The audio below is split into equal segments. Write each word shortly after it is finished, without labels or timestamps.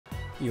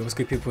Yo, what's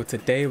good people?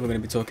 Today we're going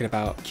to be talking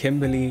about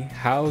Kimberly,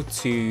 how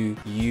to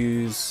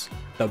use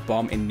the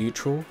bomb in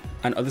neutral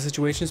and other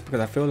situations, because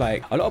I feel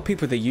like a lot of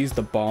people, they use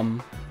the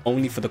bomb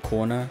only for the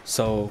corner.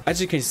 So as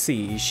you can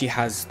see, she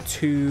has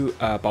two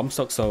bomb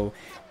stocks. So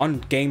on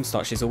game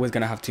start, she's always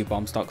going to have two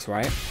bomb stocks,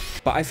 right?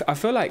 But I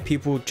feel like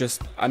people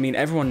just, I mean,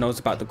 everyone knows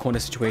about the corner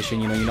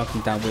situation. You know, you knock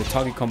them down with a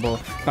target combo,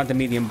 plant the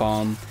medium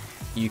bomb,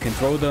 you can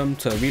throw them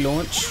to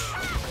relaunch.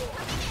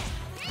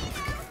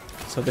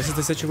 So this is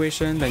the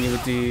situation. Then you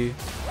would do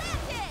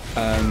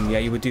yeah,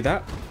 you would do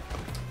that.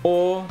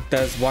 Or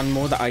there's one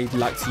more that I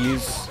like to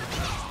use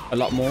a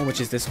lot more,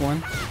 which is this one,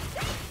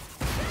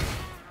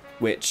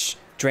 which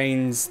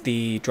drains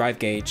the drive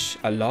gauge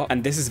a lot.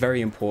 And this is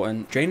very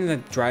important. Draining the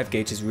drive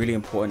gauge is really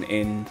important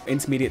in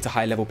intermediate to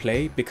high level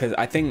play, because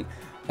I think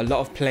a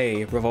lot of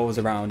play revolves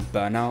around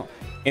burnout.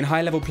 In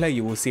high level play,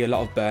 you will see a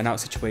lot of burnout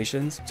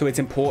situations, so it's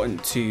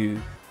important to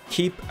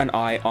keep an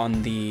eye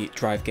on the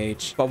drive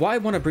gauge. But what I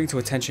want to bring to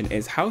attention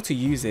is how to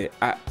use it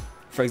at,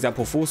 for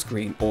example, full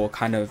screen or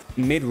kind of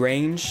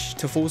mid-range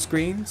to full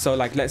screen. So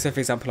like, let's say for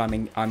example,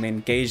 I'm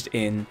engaged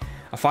in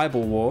a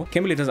fireball war.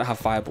 Kimberly doesn't have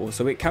fireball,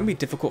 so it can be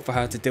difficult for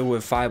her to deal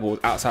with fireballs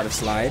outside of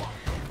slide.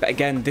 But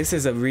again, this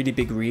is a really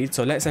big read.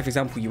 So let's say for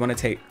example, you want to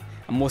take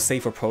a more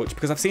safe approach,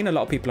 because I've seen a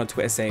lot of people on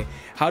Twitter say,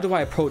 how do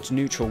I approach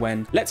neutral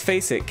when, let's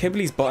face it,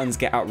 Kimberly's buttons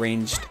get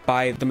outranged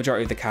by the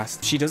majority of the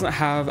cast. She doesn't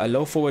have a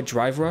low forward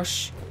drive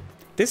rush.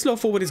 This low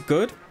forward is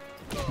good,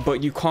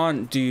 but you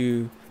can't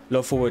do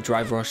low forward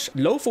drive rush.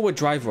 Low forward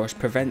drive rush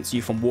prevents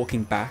you from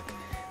walking back,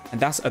 and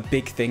that's a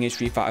big thing in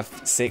Street Fighter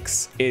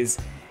 6, is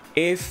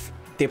if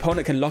the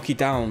opponent can lock you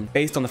down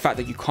based on the fact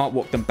that you can't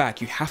walk them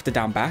back, you have to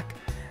down back,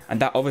 and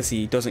that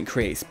obviously doesn't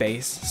create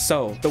space.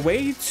 So the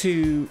way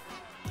to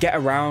get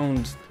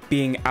around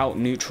being out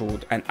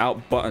neutraled and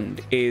out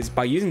buttoned is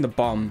by using the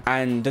bomb,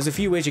 and there's a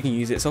few ways you can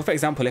use it. So for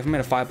example, if I'm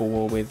in a fireball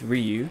war with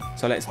Ryu,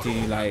 so let's do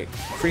like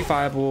 3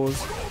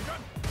 fireballs,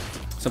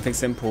 something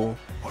simple.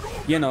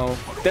 You know,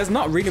 there's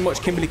not really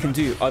much Kimberly can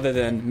do other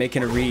than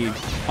making a read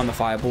on the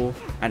fireball,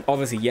 and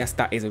obviously yes,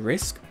 that is a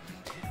risk.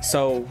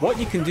 So what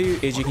you can do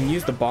is you can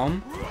use the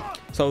bomb.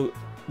 So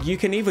you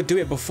can either do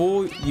it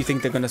before you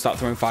think they're going to start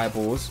throwing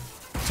fireballs,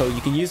 so you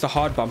can use the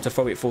hard bomb to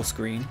throw it full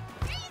screen,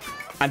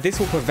 and this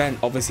will prevent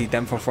obviously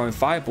them from throwing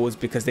fireballs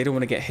because they don't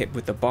want to get hit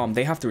with the bomb.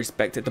 They have to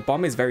respect it. The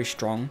bomb is very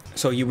strong,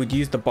 so you would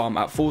use the bomb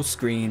at full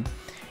screen.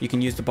 You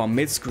can use the bomb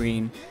mid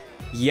screen.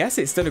 Yes,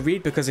 it's still a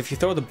read, because if you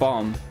throw the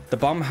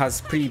bomb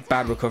has pretty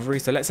bad recovery.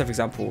 So let's say for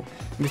example,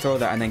 let me throw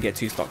that and then get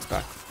 2 stocks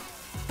back.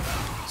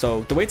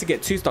 So the way to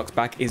get 2 stocks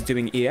back is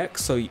doing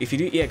EX. So if you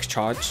do EX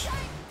charge,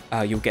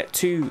 you'll get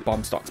 2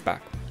 bomb stocks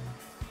back.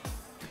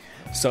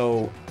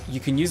 So you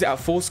can use it at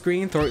full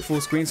screen, throw it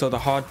full screen. So the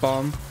hard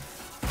bomb,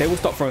 they will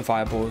stop throwing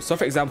fireballs. So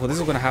for example, this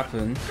is going to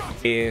happen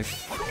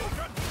if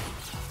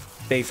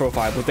they throw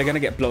fireballs, they're going to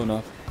get blown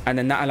up, and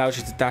then that allows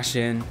you to dash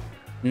in.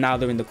 Now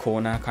they're in the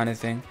corner kind of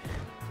thing.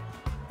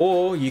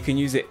 Or you can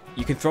use it,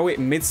 you can throw it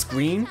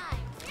mid-screen.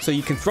 So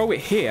you can throw it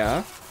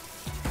here.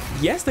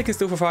 Yes, they can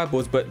still throw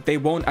fireballs, but they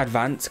won't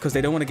advance because they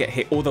don't want to get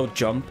hit, or they'll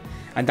jump.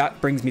 And that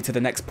brings me to the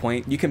next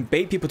point. You can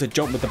bait people to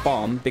jump with the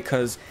bomb,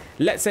 because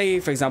let's say,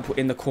 for example,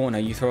 in the corner,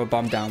 you throw a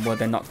bomb down where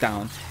they're knocked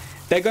down.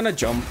 They're going to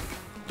jump.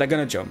 They're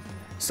going to jump.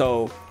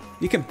 So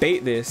you can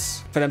bait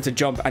this for them to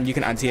jump, and you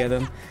can anti-air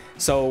them.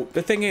 So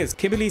the thing is,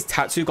 Kimberly's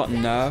Tatsu got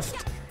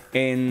nerfed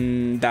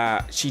in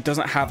that she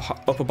doesn't have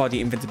upper body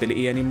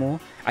invincibility anymore.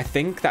 I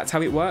think that's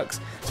how it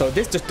works. So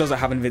this just doesn't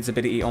have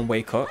invincibility on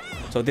wake up,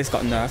 so this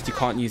got nerfed. You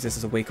can't use this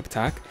as a wake up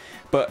attack,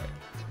 but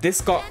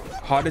this got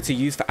harder to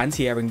use for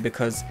anti-airing,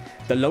 because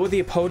the lower the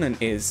opponent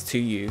is to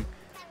you,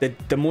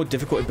 the more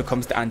difficult it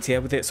becomes to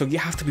anti-air with it. So you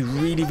have to be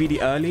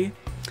really early,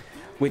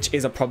 which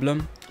is a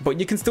problem, but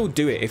you can still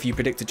do it if you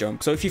predict a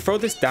jump. So if you throw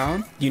this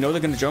down, you know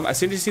they're going to jump. As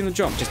soon as you see them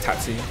jump, just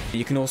Tatsu.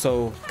 You can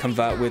also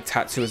convert with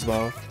Tatsu as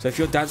well. So if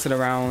you're dancing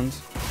around,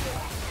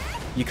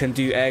 you can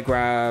do air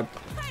grab.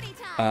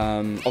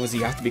 Obviously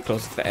you have to be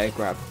close to the air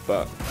grab,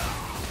 but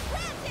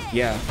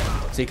yeah.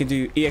 So you can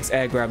do EX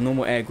air grab,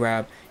 normal air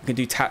grab. You can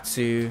do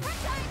Tatsu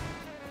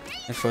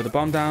and throw the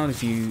bomb down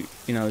if you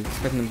know,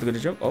 expecting them to go to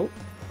jump. Oh,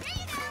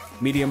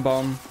 medium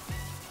bomb.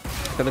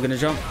 Then they're going to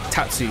jump.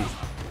 Tatsu.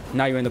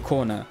 Now you're in the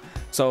corner.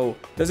 So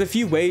there's a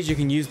few ways you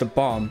can use the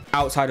bomb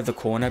outside of the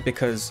corner,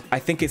 because I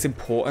think it's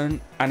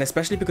important, and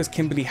especially because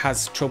Kimberly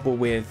has trouble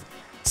with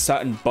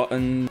certain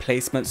button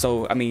placement.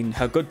 So I mean,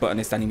 her good button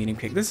is standing medium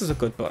kick. This is a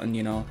good button,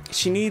 you know.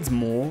 She needs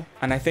more,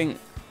 and I think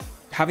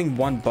having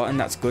one button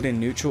that's good in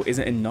neutral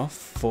isn't enough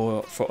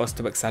for us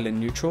to excel in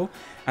neutral.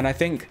 And I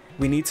think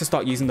we need to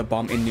start using the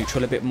bomb in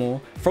neutral a bit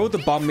more. Throw the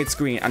bomb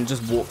mid-screen and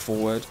just walk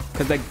forward,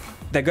 because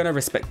they're gonna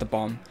respect the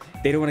bomb.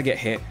 They don't want to get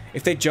hit.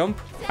 If they jump,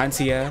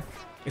 anti-air.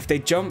 If they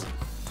jump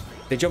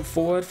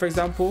forward, for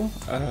example.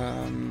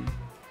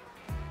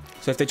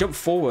 So if they jump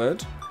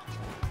forward,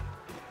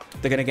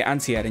 they're gonna get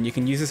anti-air, and you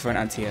can use this for an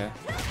anti-air,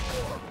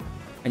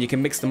 and you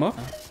can mix them up.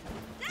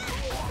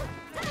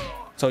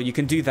 So you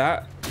can do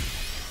that.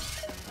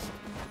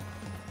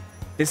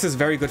 This is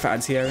very good for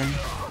anti-airing.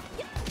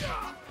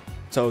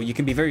 So you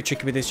can be very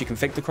tricky with this. You can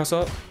fake the cross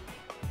up.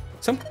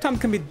 Sometimes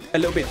can be a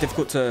little bit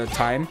difficult to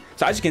time.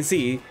 So as you can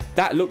see,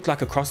 that looked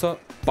like a cross up,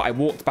 but I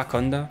walked back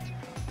under.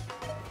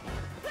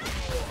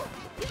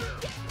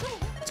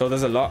 So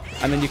there's a lot.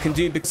 And then you can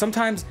do, because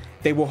sometimes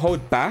they will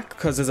hold back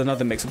because there's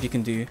another mix up you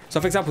can do.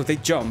 So for example, if they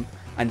jump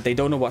and they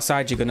don't know what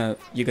side you're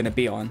gonna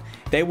be on,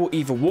 they will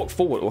either walk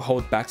forward or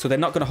hold back. So they're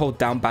not gonna hold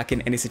down back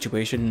in any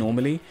situation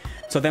normally.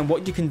 So then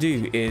what you can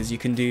do is you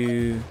can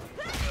do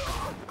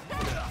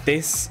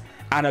this.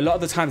 And a lot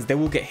of the times they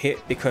will get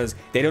hit because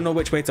they don't know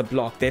which way to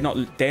block. They're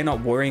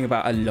not worrying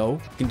about a low.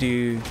 You can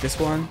do this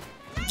one.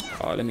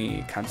 Oh, let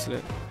me cancel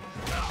it.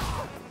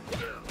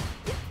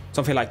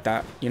 Something like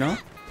that, you know?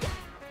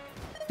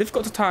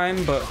 Difficult to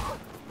time, but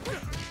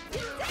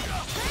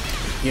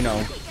you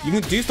know, you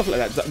can do stuff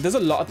like that. There's a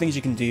lot of things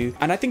you can do.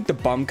 And I think the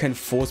bomb can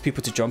force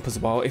people to jump as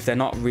well if they're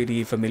not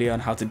really familiar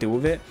on how to deal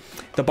with it.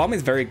 The bomb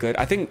is very good.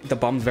 I think the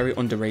bomb's very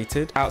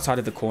underrated outside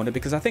of the corner,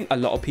 because I think a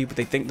lot of people,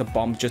 they think the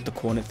bomb's just a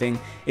corner thing.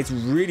 It's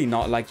really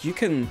not. Like you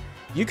can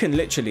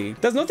literally,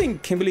 there's nothing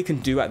Kimberly can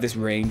do at this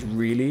range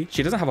really.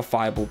 She doesn't have a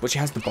fireball, but she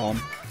has the bomb.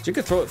 So you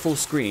can throw it full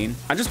screen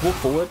and just walk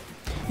forward.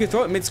 You can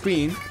throw it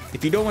mid-screen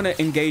if you don't want to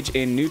engage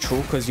in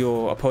neutral because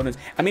your opponent,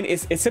 I mean,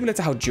 it's similar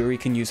to how Jury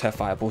can use her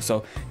fireball.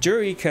 So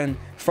Jury can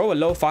throw a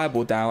low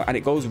fireball down and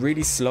it goes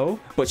really slow,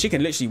 but she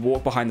can literally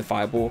walk behind the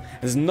fireball.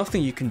 There's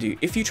nothing you can do.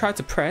 If you try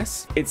to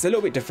press, it's a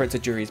little bit different to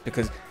Jury's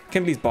because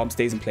Kimberly's bomb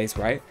stays in place,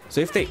 right? So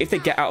if they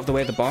get out of the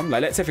way of the bomb,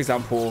 like let's say for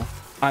example,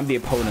 I'm the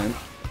opponent.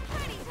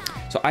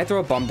 So I throw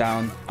a bomb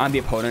down, I'm the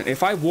opponent.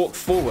 If I walk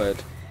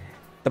forward,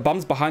 the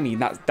bomb's behind me,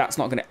 that's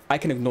not gonna, I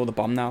can ignore the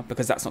bomb now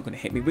because that's not gonna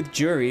hit me. With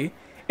Jury,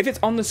 if it's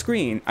on the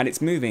screen and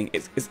it's moving,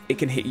 it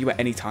can hit you at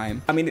any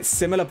time. I mean, it's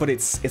similar, but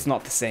it's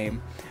not the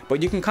same.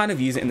 But you can kind of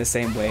use it in the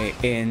same way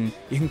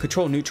you can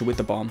control neutral with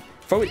the bomb.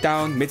 Throw it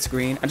down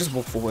mid-screen and just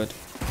walk forward.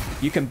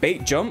 You can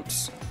bait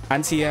jumps,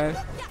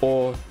 anti-air,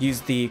 or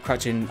use the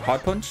crouching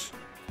hard punch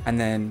and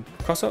then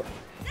cross up.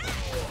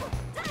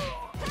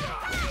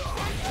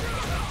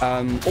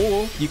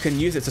 Or you can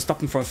use it to stop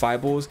them from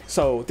fireballs.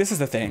 So this is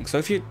the thing. So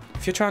if you're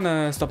trying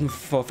to stop them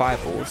for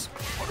fireballs,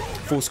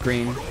 full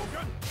screen,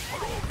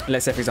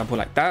 let's say for example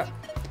like that,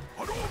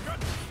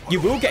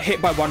 you will get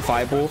hit by one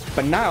fireball,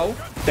 but now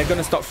they're going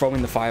to stop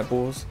throwing the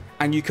fireballs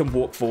and you can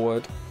walk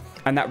forward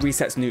and that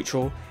resets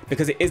neutral,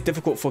 because it is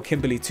difficult for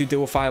Kimberly to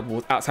deal with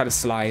fireballs outside of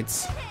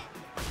slides.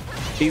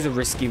 These are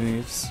risky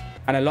moves.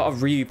 And a lot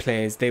of Ryu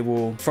players, they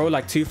will throw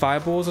like 2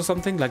 fireballs or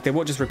something. Like they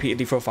won't just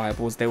repeatedly throw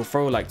fireballs. They will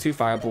throw like 2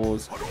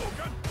 fireballs.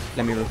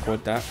 Let me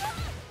record that.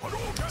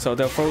 So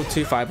they'll throw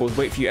 2 fireballs,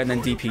 wait for you, and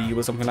then DP you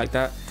or something like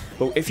that.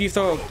 But if you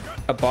throw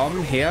a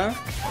bomb here,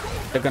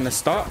 they're going to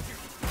stop.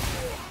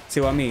 See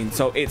what I mean?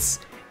 So it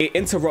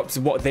interrupts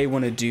what they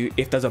want to do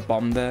if there's a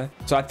bomb there.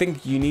 So I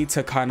think you need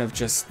to kind of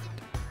just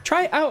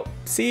try it out.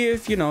 See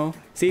if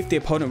the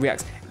opponent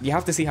reacts. You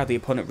have to see how the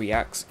opponent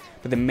reacts.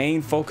 But the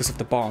main focus of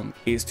the bomb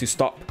is to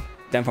stop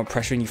them from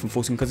pressuring you from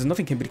full screen, because there's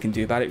nothing Kimberly can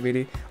do about it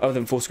really other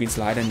than full screen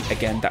slide, and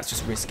again that's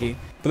just risky.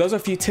 But those are a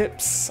few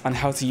tips on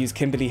how to use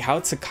Kimberly, how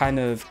to kind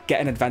of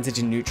get an advantage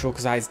in neutral,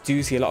 because I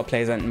do see a lot of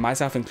players, and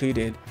myself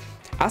included,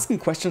 asking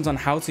questions on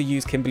how to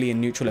use Kimberly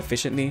in neutral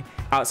efficiently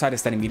outside of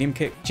standing medium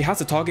kick. She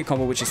has a target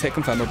combo which is hit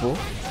confirmable,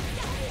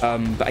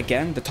 but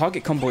again the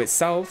target combo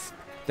itself,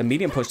 the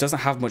medium push, doesn't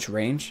have much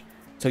range.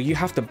 So you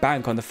have to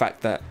bank on the fact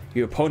that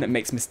your opponent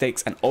makes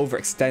mistakes and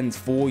overextends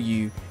for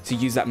you to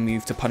use that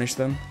move to punish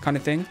them, kind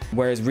of thing.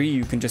 Whereas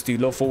Ryu can just do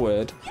low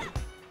forward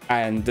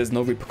and there's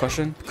no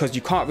repercussion, because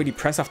you can't really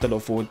press after low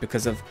forward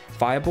because of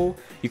fireball.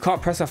 You can't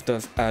press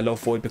after low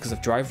forward because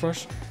of drive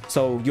rush.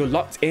 So you're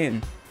locked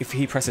in if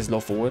he presses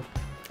low forward,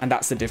 and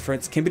that's the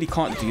difference. Kimberly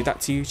can't do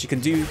that to you. She can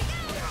do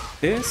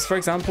this, for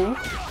example,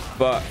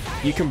 but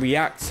you can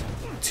react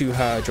to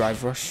her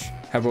drive rush,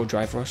 her roll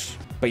drive rush.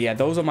 But yeah,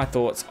 those are my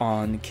thoughts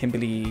on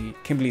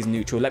Kimberly's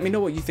neutral. Let me know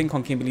what you think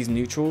on Kimberly's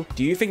neutral.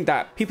 Do you think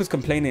that people's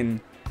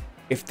complaining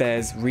if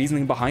there's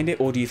reasoning behind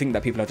it, or do you think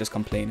that people are just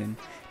complaining?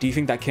 Do you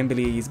think that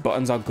Kimberly's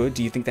buttons are good?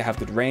 Do you think they have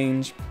good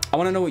range? I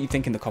want to know what you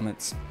think in the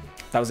comments.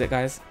 That was it,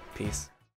 guys. Peace.